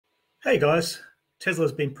Hey guys,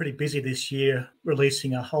 Tesla's been pretty busy this year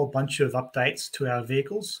releasing a whole bunch of updates to our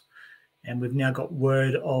vehicles, and we've now got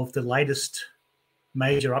word of the latest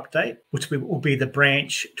major update, which will be the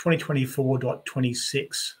branch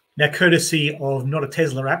 2024.26. Now, courtesy of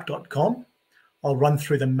notateslaapp.com, I'll run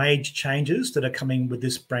through the major changes that are coming with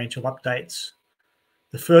this branch of updates.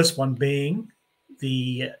 The first one being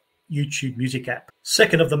the YouTube Music app.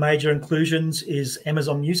 Second of the major inclusions is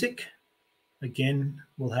Amazon Music. Again,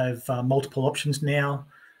 we'll have multiple options now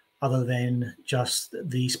other than just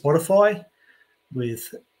the Spotify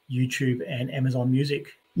with YouTube and Amazon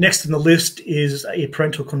Music. Next on the list is a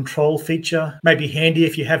parental control feature. Maybe handy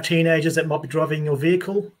if you have teenagers that might be driving your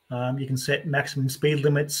vehicle. You can set maximum speed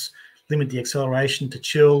limits, limit the acceleration to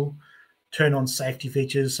chill, turn on safety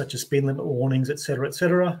features such as speed limit warnings,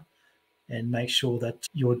 etc., and make sure that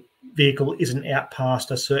your vehicle isn't out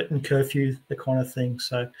past a certain curfew, the kind of thing.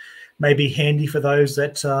 So maybe handy for those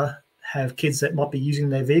that have kids that might be using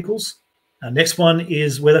their vehicles. Next one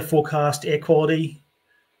is weather forecast air quality.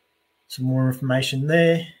 Some more information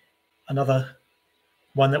there. Another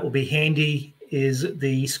one that will be handy is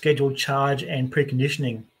the scheduled charge and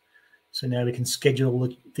preconditioning. So now we can schedule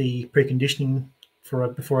the preconditioning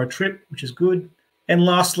before a trip, which is good. And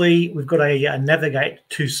lastly, we've got a navigate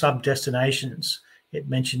to sub-destinations. It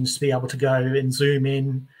mentions to be able to go and zoom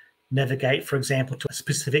in, navigate, for example, to a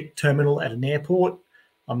specific terminal at an airport.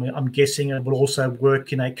 I'm guessing it will also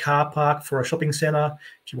work in a car park for a shopping centre.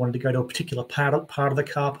 If you wanted to go to a particular part of the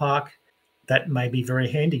car park, that may be very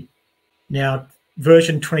handy. Now,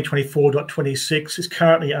 version 2024.26 is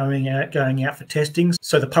currently going out for testing,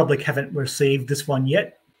 so the public haven't received this one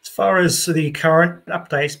yet. As far as the current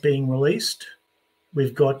updates being released,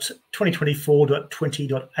 we've got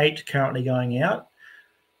 2024.20.8 currently going out.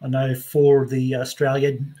 I know for the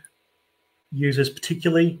Australian users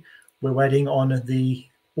particularly, we're waiting on the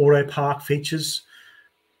auto park features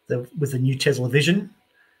with the new Tesla Vision.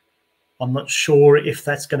 I'm not sure if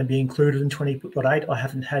that's going to be included in 20.8. I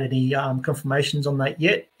haven't had any confirmations on that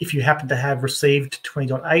yet. If you happen to have received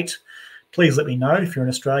 20.8, please let me know if you're in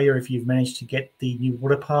Australia, if you've managed to get the new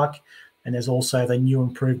auto park. And there's also the new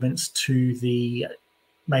improvements to the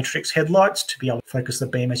matrix headlights to be able to focus the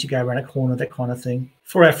beam as you go around a corner, that kind of thing.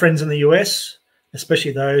 For our friends in the US,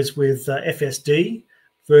 especially those with FSD,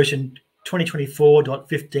 version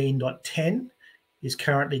 2024.15.10 is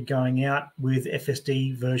currently going out with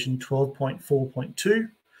FSD version 12.4.2,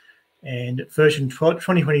 and version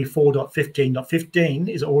 2024.15.15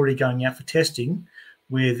 is already going out for testing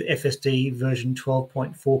with FSD version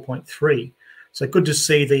 12.4.3. So good to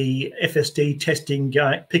see the FSD testing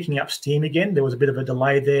picking up steam again. There was a bit of a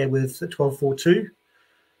delay there with 12.4.2.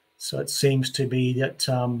 So it seems to be that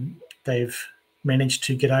they've managed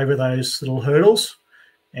to get over those little hurdles,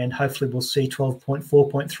 and hopefully we'll see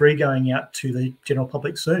 12.4.3 going out to the general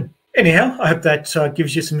public soon. Anyhow, I hope that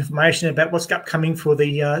gives you some information about what's upcoming for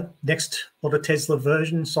the next lot of Tesla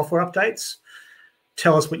version software updates.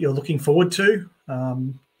 Tell us what you're looking forward to.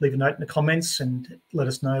 Leave a note in the comments and let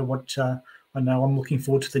us know what I know. I'm looking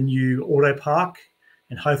forward to the new auto park,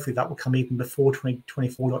 and hopefully that will come even before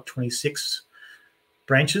 2024.26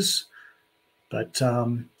 branches. But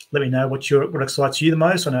let me know what excites you the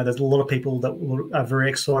most. I know there's a lot of people that are very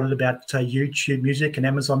excited about YouTube Music and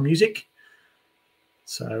Amazon Music.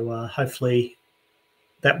 So hopefully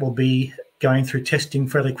that will be going through testing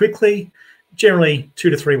fairly quickly. Generally 2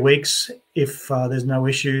 to 3 weeks. If there's no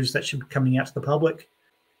issues, that should be coming out to the public.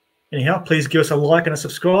 Anyhow, please give us a like and a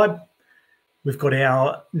subscribe. We've got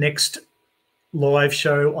our next live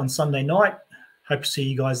show on Sunday night. Hope to see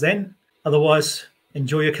you guys then. Otherwise,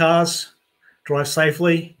 enjoy your cars, drive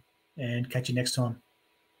safely, and catch you next time.